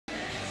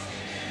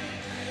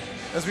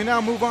As we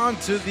now move on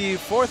to the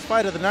fourth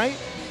fight of the night,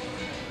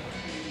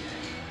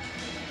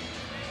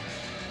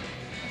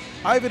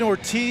 Ivan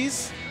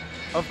Ortiz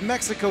of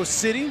Mexico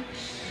City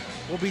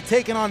will be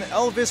taking on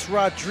Elvis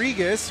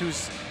Rodriguez,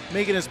 who's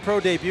making his pro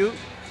debut.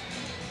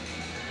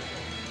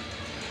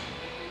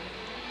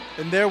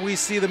 And there we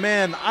see the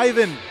man,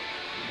 Ivan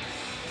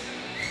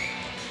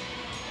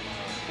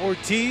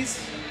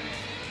Ortiz.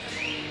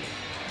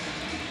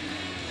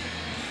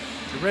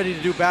 You're ready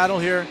to do battle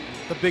here,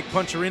 the Big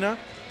Punch Arena.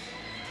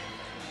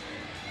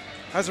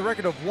 Has a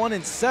record of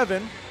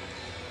 1-7,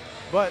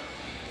 but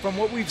from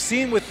what we've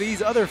seen with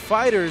these other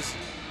fighters,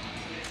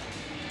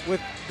 with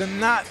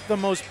not the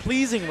most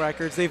pleasing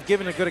records, they've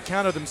given a good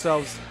account of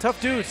themselves. Tough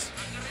dudes.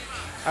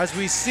 As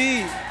we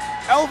see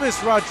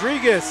Elvis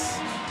Rodriguez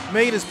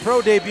made his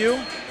pro debut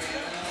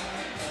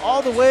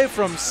all the way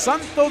from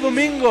Santo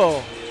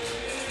Domingo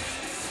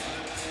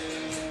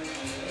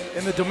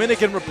in the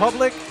Dominican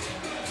Republic.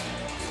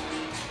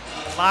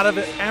 A lot of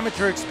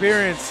amateur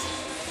experience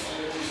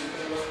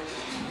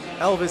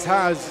Elvis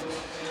has.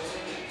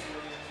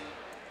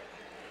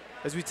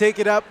 As we take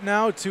it up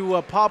now to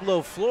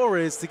Pablo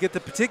Flores to get the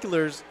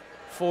particulars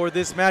for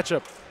this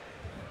matchup.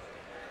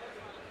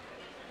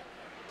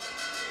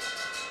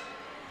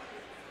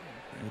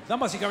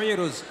 Damas y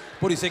caballeros,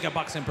 Puriseca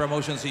Boxing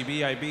Promotions y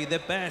BIB, the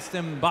best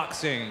in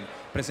boxing,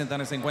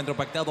 presentan este encuentro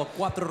pactado a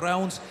 4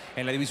 rounds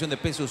en la división de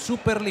peso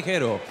super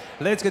ligero.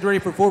 Let's get ready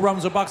for 4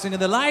 rounds of boxing in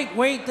the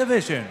lightweight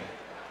division.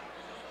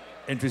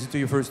 Introducing to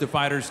you first the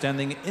fighter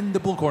standing in the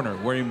blue corner,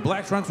 wearing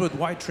black trunks with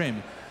white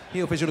trim. He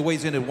officially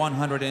weighs in at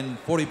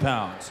 140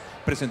 pounds.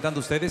 Presentando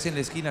ustedes en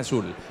la esquina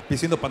azul,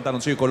 vistiendo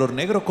pantaloncillo color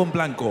negro con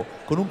blanco,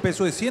 con un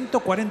peso de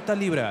 140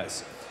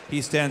 libras.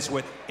 He stands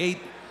with 8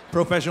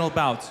 professional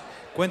bouts.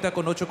 Cuenta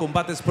con 8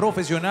 combates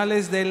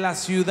profesionales de la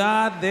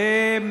Ciudad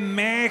de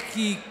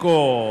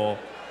México.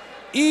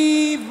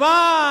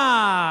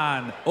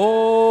 Iván Ortiz.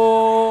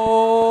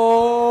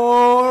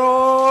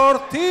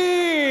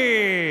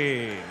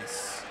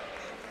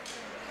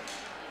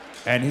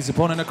 And his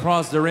opponent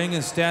across the ring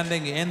is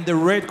standing in the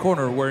red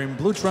corner, wearing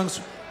blue trunks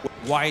with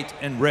white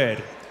and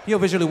red. He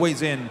officially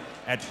weighs in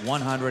at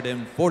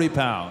 140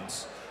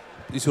 pounds.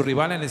 Y su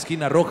rival en la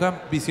esquina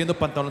roja, vistiendo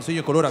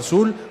pantaloncillo color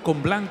azul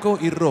con blanco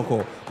y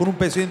rojo, con un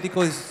peso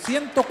idéntico de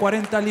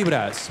 140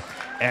 libras.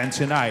 And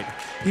tonight,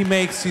 he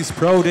makes his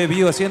pro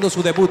debut, haciendo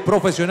su debut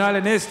profesional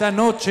en esta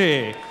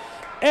noche.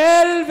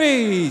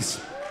 Elvis,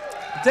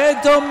 the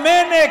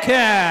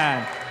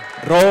Dominican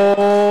Rodriguez.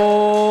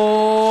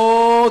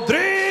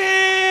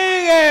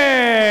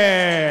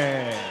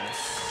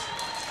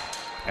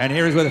 And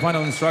here is with the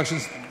final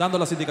instructions, dando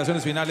las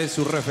indicaciones finales,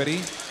 su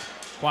referee,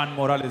 Juan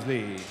Morales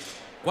Lee.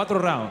 4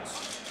 rounds.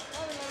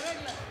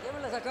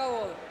 Llévalas a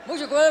cabo.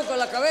 Mucho cuidado con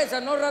la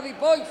cabeza, no rabbit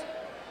points,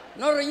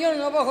 no riñones,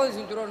 no abajo del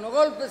cinturón, no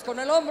golpes con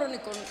el hombro ni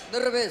con de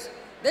revés.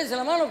 Dense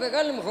la mano,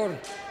 pegarle mejor.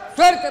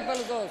 Suerte para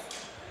los dos.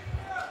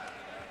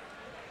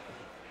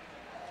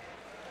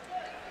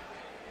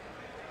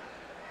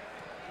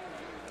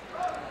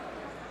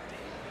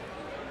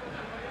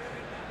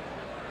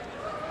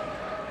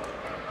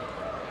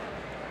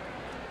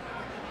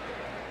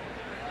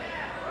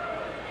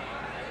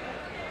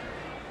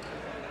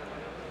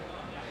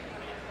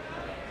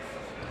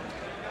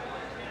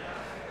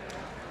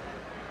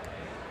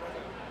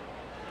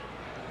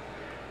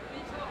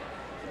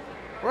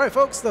 All right,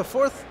 folks, the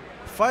fourth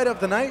fight of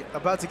the night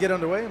about to get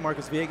underway.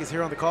 Marcus Villegas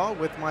here on the call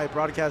with my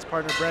broadcast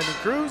partner, Brandon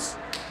Cruz.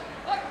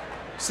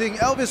 Seeing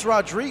Elvis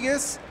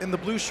Rodriguez in the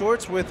blue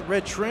shorts with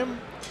red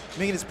trim,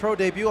 making his pro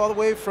debut all the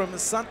way from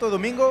Santo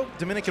Domingo,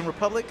 Dominican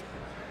Republic,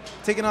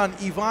 taking on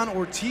Ivan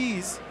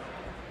Ortiz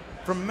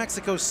from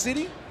Mexico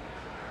City.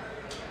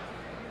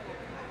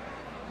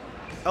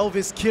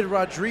 Elvis Kid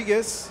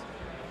Rodriguez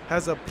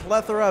has a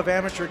plethora of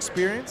amateur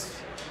experience.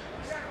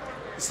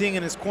 Seeing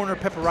in his corner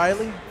Pepper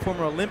Riley,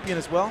 former Olympian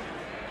as well.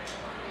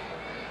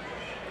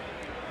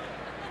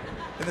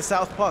 In the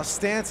southpaw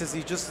stance as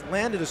he just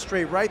landed a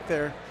straight right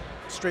there,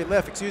 straight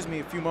left, excuse me,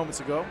 a few moments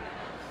ago.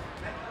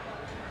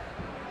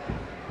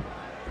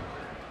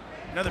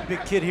 Another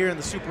big kid here in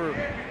the super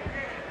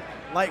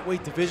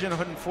lightweight division,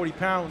 140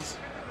 pounds.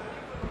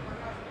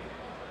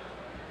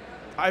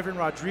 Ivan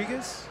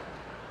Rodriguez,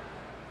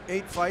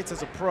 8 fights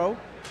as a pro.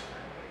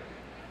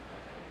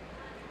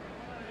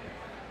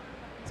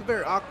 It's a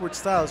very awkward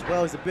style as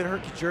well. He's a bit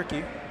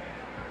herky-jerky.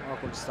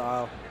 Awkward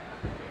style.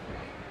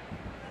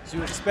 So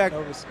you would expect.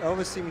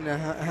 Elvis seeming to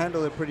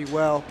handle it pretty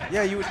well.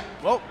 Yeah, you would.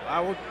 Well, I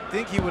would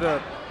think he would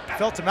have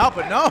felt him out,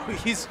 but no,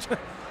 he's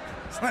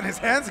letting his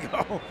hands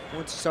go.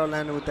 Once you start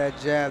landing with that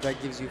jab,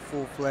 that gives you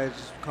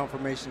full-fledged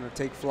confirmation to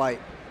take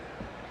flight.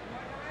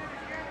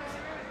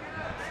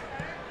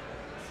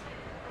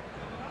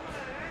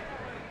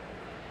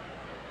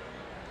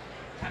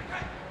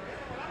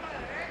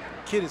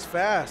 Kid is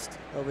fast.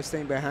 Elvis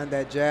staying behind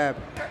that jab.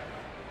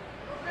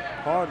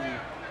 Hard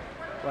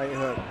right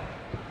hook.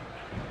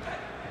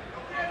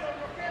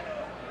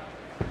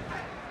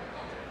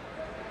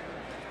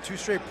 Two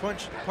straight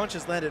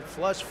punches landed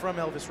flush from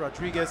Elvis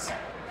Rodriguez.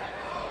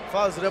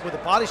 Follows it up with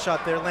a body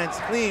shot there, lands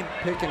clean.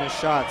 Picking his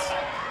shots.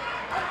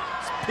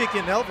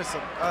 Picking Elvis,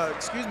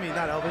 excuse me,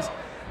 not Elvis,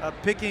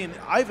 picking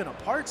Ivan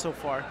apart so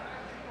far.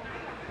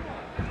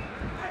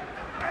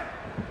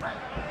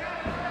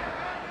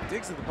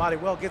 Digs at the body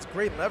well, gets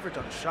great leverage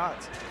on the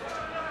shots.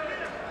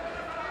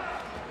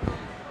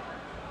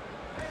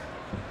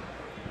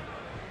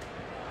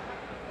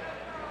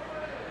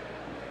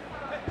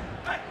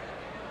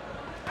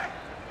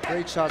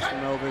 Great shots from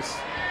Elvis.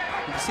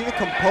 You can see the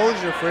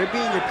composure for it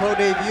being your pro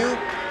debut.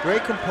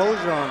 Great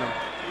composure on him.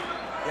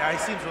 Yeah, he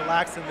seems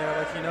relaxed in there,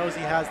 like he knows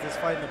he has this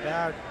fight in the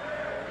bag.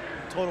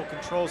 Total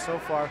control so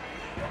far.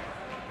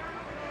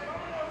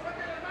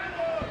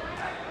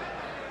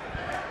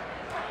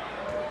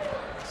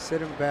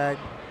 Sitting back,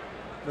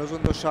 knows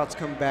when those shots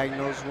come back,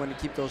 knows when to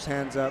keep those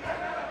hands up.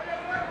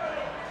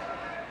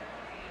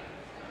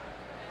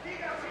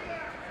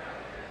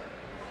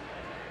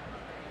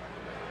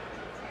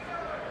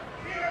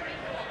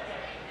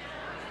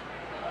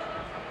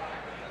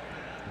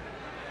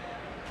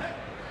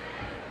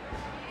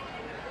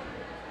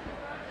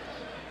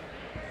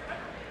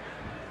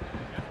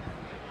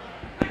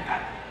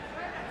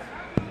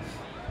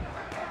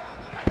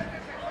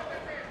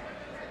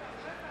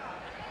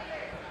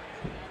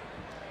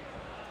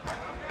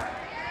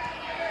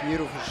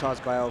 Beautiful shots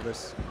by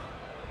Elvis.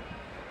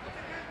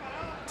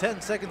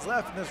 10 seconds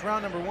left in this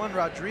round number 1.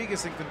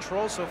 Rodriguez in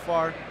control so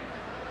far.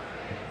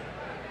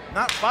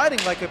 Not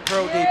fighting like a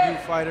pro debut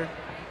fighter.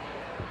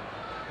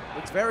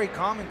 Looks very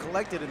calm and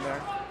collected in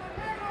there.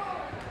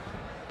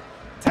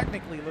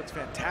 Technically looks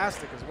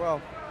fantastic as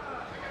well.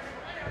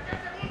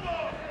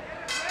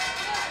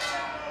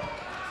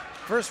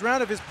 First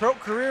round of his pro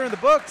career in the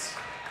books.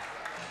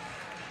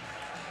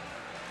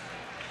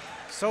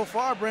 So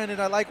far, Brandon,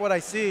 I like what I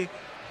see.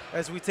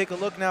 As we take a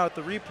look now at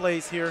the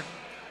replays here.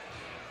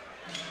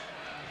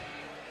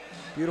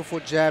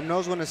 Beautiful jab,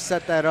 knows when to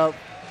set that up.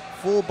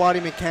 Full body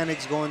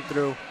mechanics going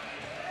through.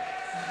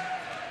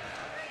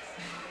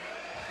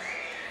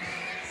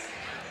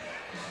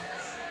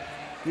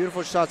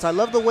 Beautiful shots. I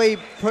love the way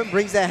he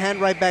brings that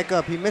hand right back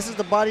up. He misses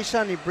the body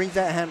shot and he brings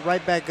that hand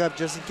right back up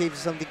just in case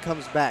something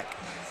comes back.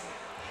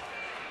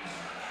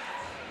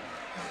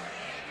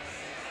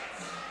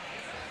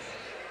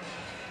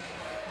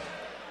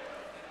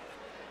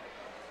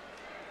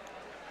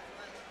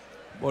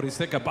 Ortiz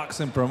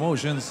Boxing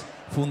Promotions,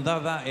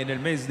 fundada en el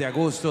mes de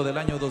agosto del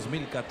año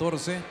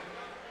 2014,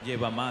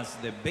 lleva más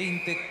de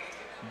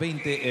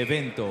 20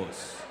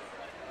 eventos.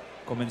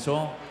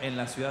 Comenzó en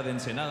la ciudad de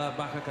Ensenada,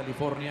 Baja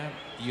California,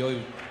 y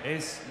hoy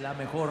es la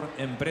mejor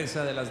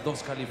empresa de las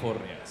dos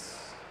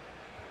Californias.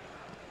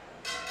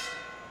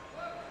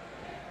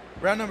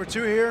 Round number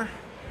 2 here.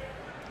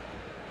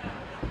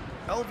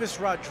 Elvis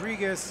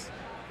Rodriguez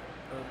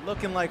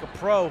looking like a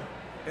pro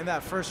in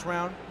that first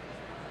round.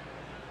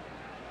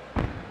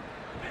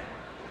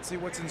 Let's see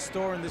what's in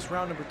store in this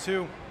round number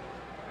 2.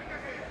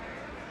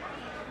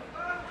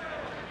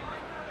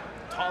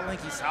 Tall,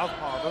 lanky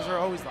southpaw. Those are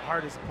always the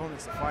hardest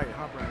opponents to fight,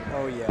 huh, Brandon?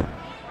 Oh, yeah.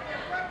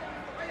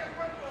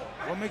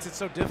 What makes it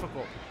so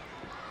difficult?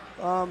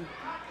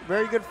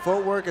 Very good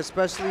footwork,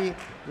 especially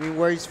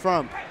where he's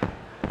from.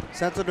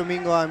 Santo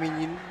Domingo,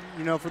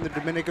 you know, from the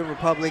Dominican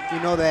Republic, you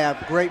know they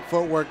have great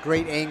footwork,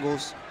 great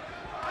angles.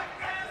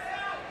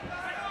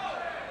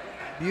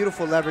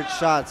 Beautiful leverage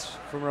shots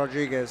from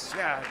Rodriguez.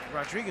 Yeah,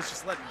 Rodriguez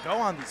just letting go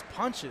on these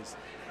punches.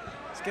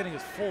 He's getting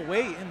his full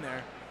weight in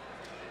there.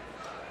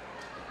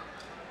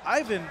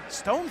 Ivan,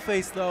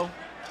 stone-faced though,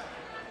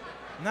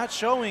 not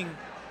showing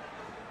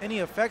any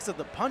effects of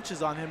the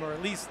punches on him, or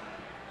at least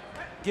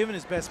giving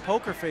his best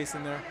poker face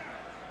in there.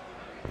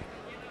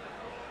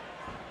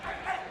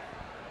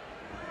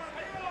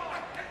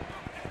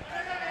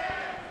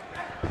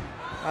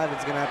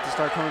 Ivan's gonna have to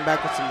start coming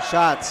back with some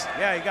shots.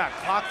 Yeah, he got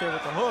clocked there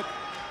with the hook.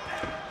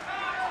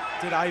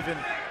 Did Ivan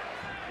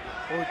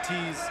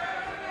Ortiz.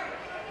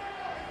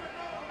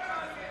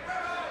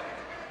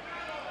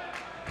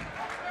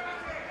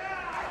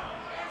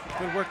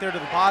 Good work there to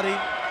the body.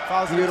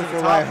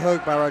 Beautiful right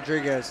hook by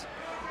Rodriguez.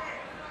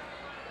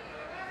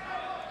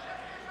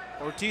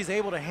 Ortiz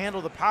able to handle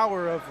the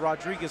power of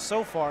Rodriguez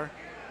so far.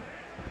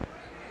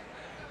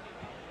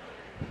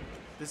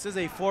 This is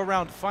a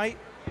 4-round fight.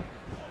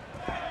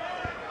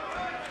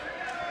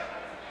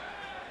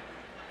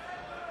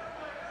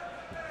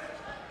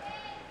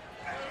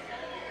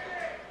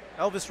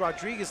 Elvis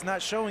Rodriguez not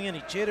showing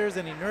any jitters,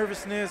 any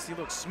nervousness. He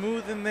looks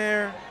smooth in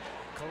there,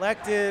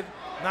 collected,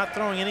 not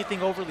throwing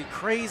anything overly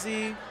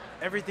crazy.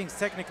 Everything's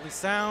technically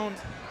sound.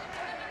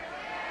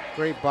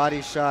 Great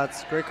body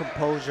shots, great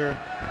composure.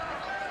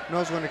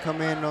 Knows when to come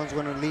in, knows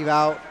when to leave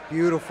out.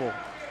 Beautiful.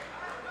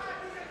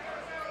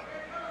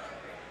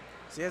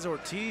 So he has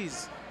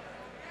Ortiz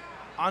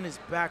on his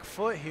back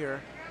foot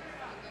here,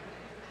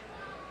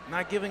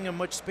 not giving him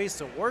much space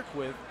to work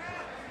with.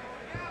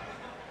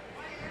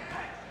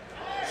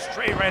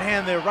 Straight right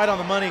hand there, right on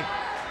the money.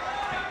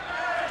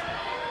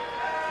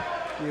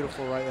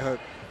 Beautiful right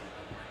hook.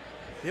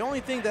 The only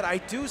thing that I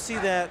do see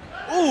that,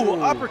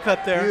 ooh,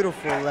 uppercut there.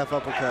 Beautiful left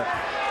uppercut.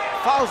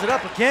 Follows it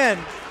up again.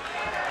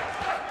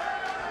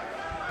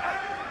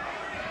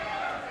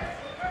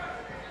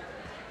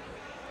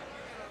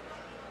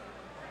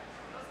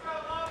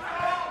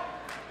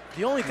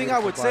 The only thing I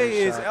would say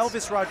is shots.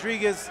 Elvis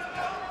Rodriguez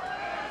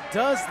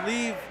does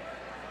leave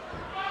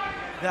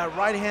that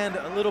right hand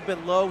a little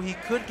bit low. He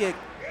could get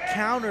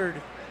countered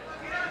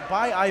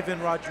by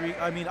Ivan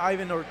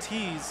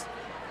Ortiz.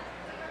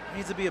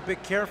 Needs to be a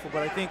bit careful,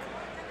 but I think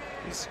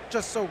he's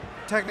just so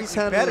technically He's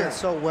handling better. it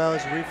so well.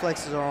 His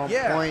reflexes are on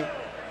Yeah. point.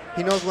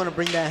 He knows when to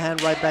bring that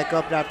hand right back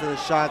up after the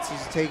shots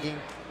he's taking.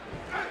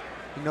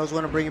 He knows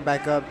when to bring it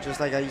back up, just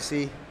like how you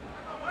see.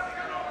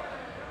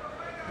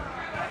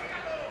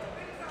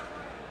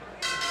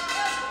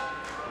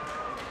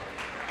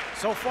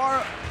 So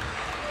far,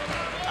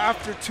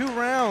 after 2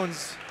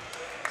 rounds,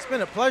 it's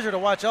been a pleasure to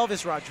watch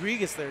Elvis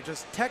Rodriguez there.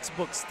 Just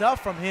textbook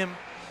stuff from him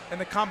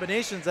and the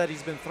combinations that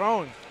he's been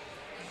throwing.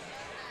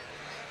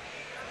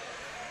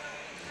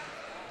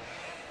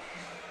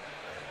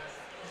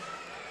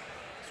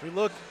 As we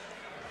look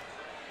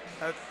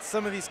at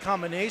some of these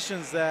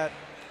combinations that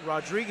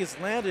Rodriguez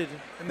landed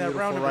in that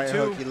round number right 2.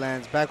 hook he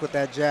lands. Back with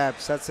that jab,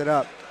 sets it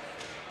up.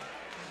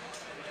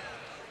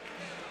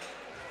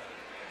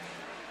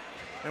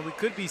 And we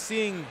could be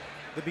seeing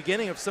the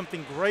beginning of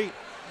something great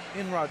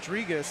in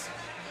Rodriguez.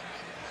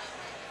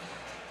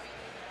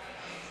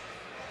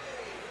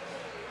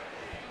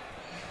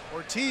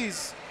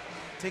 Ortiz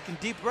taking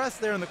deep breaths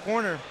there in the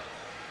corner.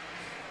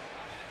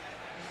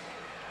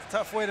 It's a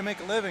tough way to make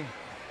a living.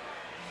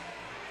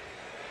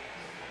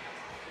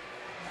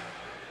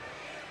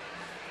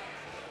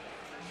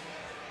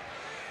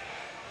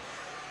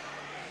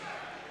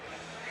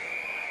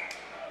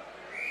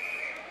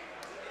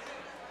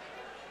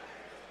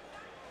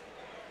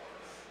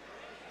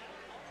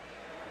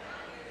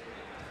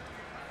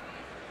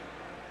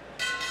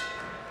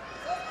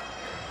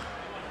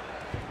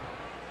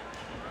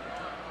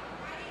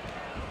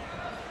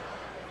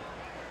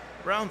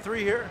 Round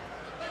 3 here.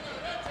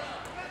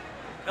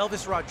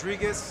 Elvis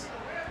Rodriguez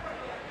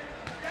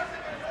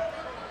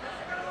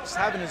just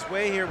having his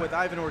way here with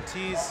Ivan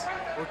Ortiz.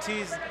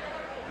 Ortiz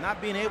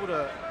not being able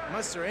to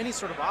muster any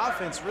sort of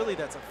offense really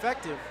that's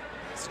effective.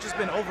 He's just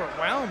been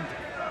overwhelmed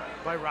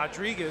by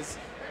Rodriguez.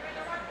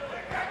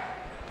 The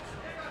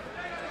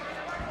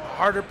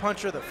harder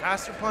puncher, the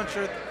faster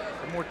puncher,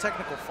 the more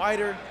technical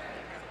fighter.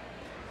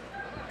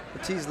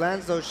 Ortiz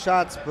lands those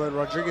shots, but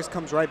Rodriguez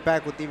comes right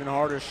back with even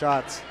harder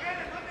shots.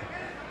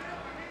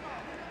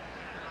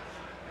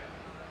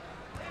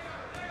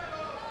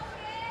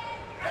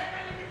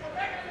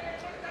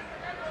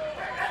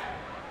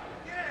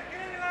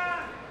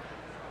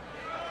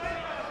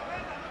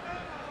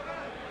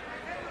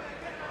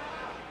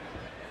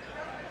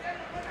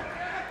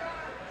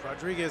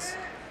 Rodriguez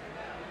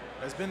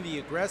has been the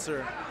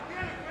aggressor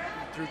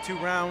through 2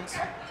 rounds.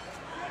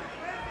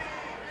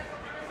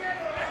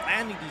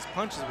 Landing these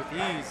punches with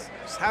ease,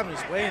 just having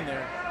his way in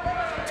there.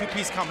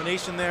 2-piece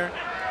combination there.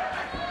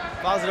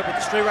 Follows it up with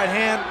the straight right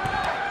hand.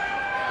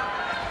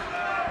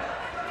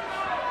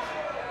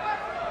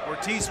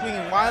 Ortiz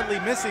swinging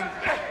wildly, missing.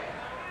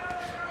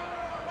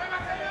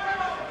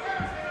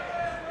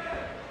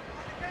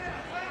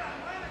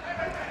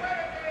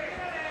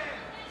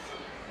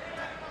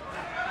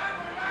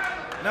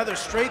 Another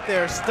straight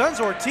there, stuns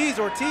Ortiz.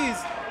 Ortiz.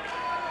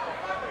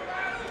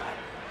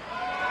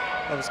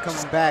 That was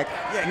coming back.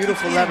 Yeah,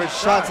 beautiful keeps leverage eating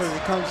shots shots. as he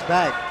comes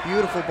back.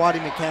 Beautiful body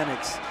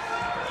mechanics.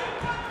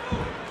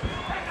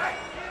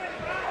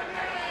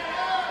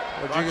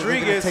 Rodriguez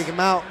looking to take him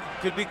out.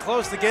 Could be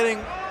close to getting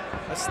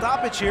a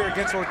stoppage here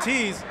against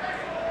Ortiz.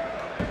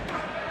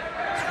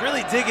 He's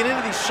really digging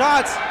into these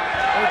shots.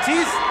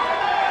 Ortiz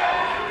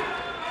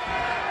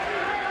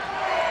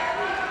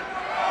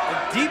in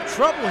deep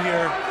trouble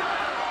here.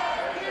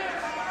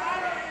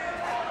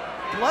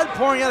 Blood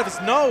pouring out of his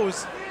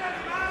nose.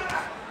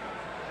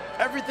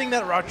 Everything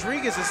that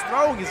Rodriguez is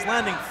throwing is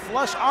landing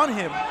flush on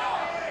him.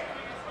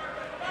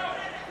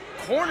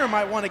 Corner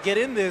might want to get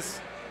in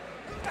this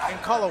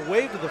and call a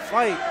wave to the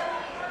fight.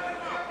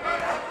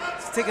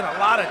 He's taking a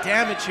lot of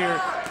damage here.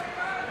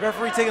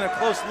 Referee taking a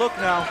close look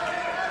now.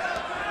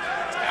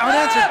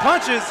 Unanswered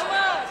punches,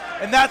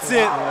 and that's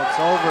it. Oh, it's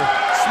over.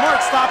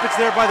 Smart stoppage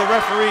there by the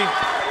referee.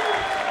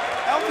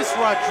 Elvis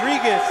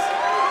Rodriguez,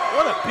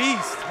 what a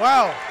beast.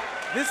 Wow,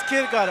 this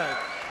kid got a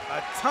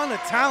ton of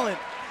talent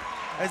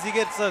as he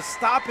gets a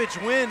stoppage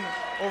win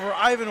over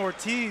Ivan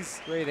Ortiz.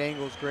 Great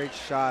angles, great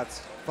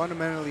shots.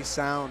 Fundamentally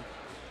sound.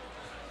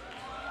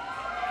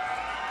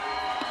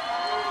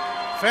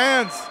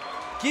 Fans,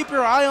 keep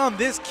your eye on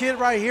this kid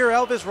right here,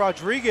 Elvis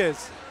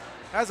Rodriguez.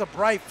 Has a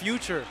bright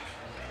future.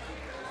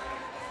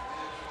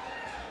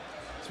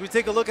 So we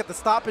take a look at the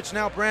stoppage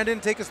now.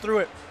 Brandon, take us through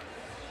it.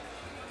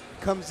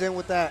 Comes in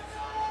with that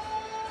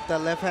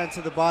left hand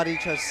to the body,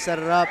 tries to set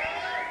it up.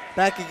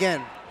 Back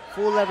again.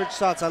 Full leverage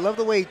shots. I love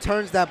the way he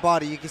turns that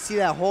body. You can see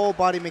that whole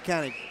body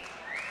mechanic.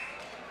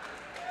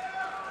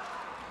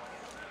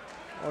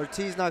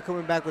 Ortiz not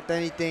coming back with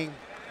anything.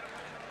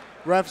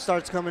 Ref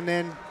starts coming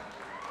in.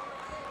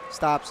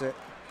 Stops it.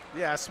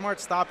 Yeah, smart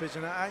stoppage.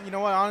 And you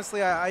know what?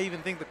 Honestly, I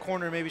even think the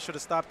corner maybe should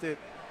have stopped it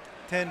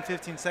 10,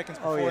 15 seconds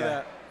before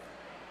that.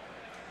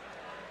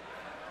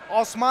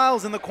 All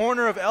smiles in the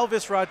corner of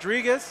Elvis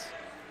Rodriguez.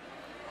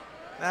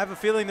 I have a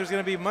feeling there's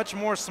going to be much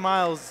more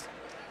smiles.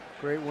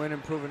 Great win,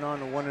 improving on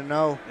to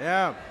 1-0.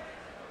 Yeah.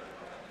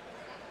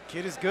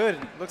 Kid is good.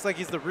 Looks like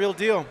he's the real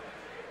deal.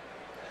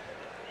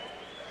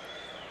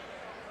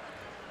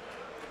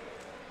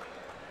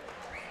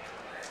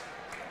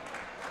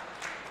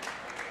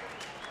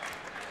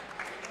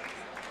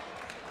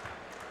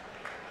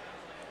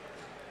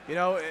 You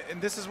know, and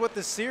this is what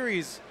the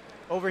series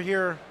over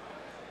here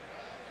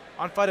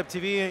on Fight Up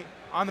TV,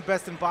 on the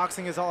Best in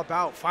Boxing, is all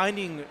about.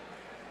 Finding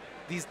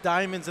these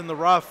diamonds in the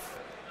rough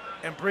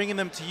and bringing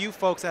them to you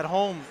folks at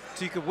home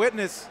so you could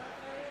witness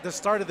the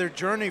start of their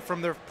journey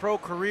from their pro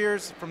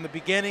careers, from the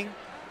beginning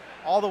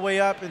all the way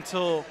up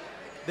until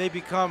they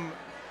become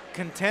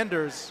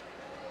contenders.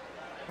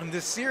 And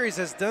this series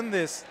has done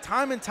this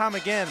time and time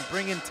again,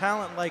 bringing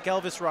talent like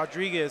Elvis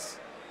Rodriguez.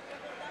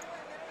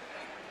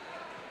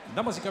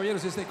 Damas y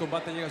caballeros, este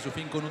combate llega a su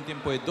fin con un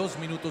tiempo de 2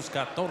 minutos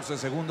 14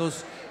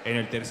 segundos. En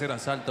el tercer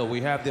asalto,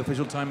 we have the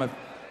official time of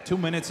 2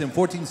 minutes and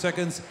 14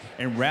 seconds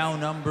in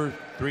round number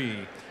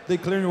 3. The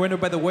clearing winner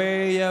by the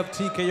way of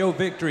TKO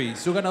victory.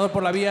 Su ganador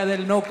por la vía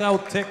del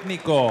knockout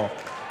técnico.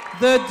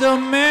 The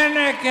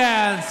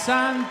Dominican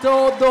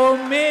Santo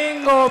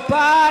Domingo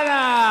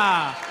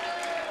para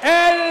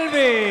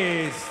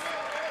Elvis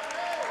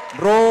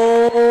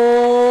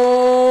Rodriguez.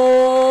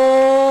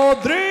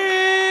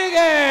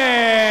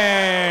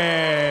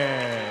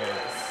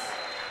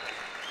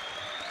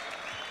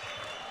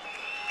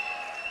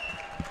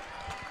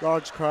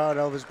 Large crowd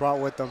Elvis brought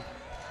with him.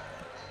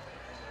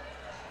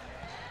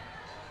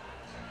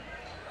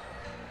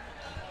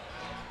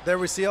 There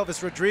we see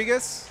Elvis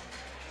Rodriguez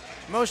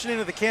motioning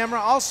to the camera,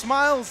 all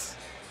smiles.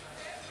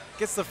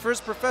 Gets the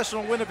first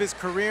professional win of his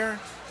career.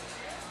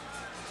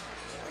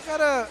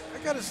 I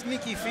got a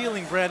sneaky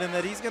feeling, Brandon,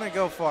 that he's going to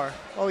go far.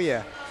 Oh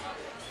yeah,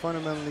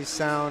 fundamentally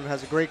sound,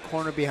 has a great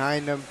corner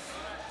behind him.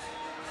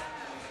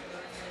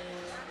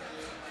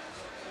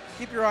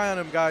 Keep your eye on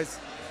him, guys.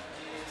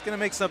 He's going to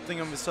make something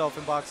of himself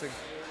in boxing.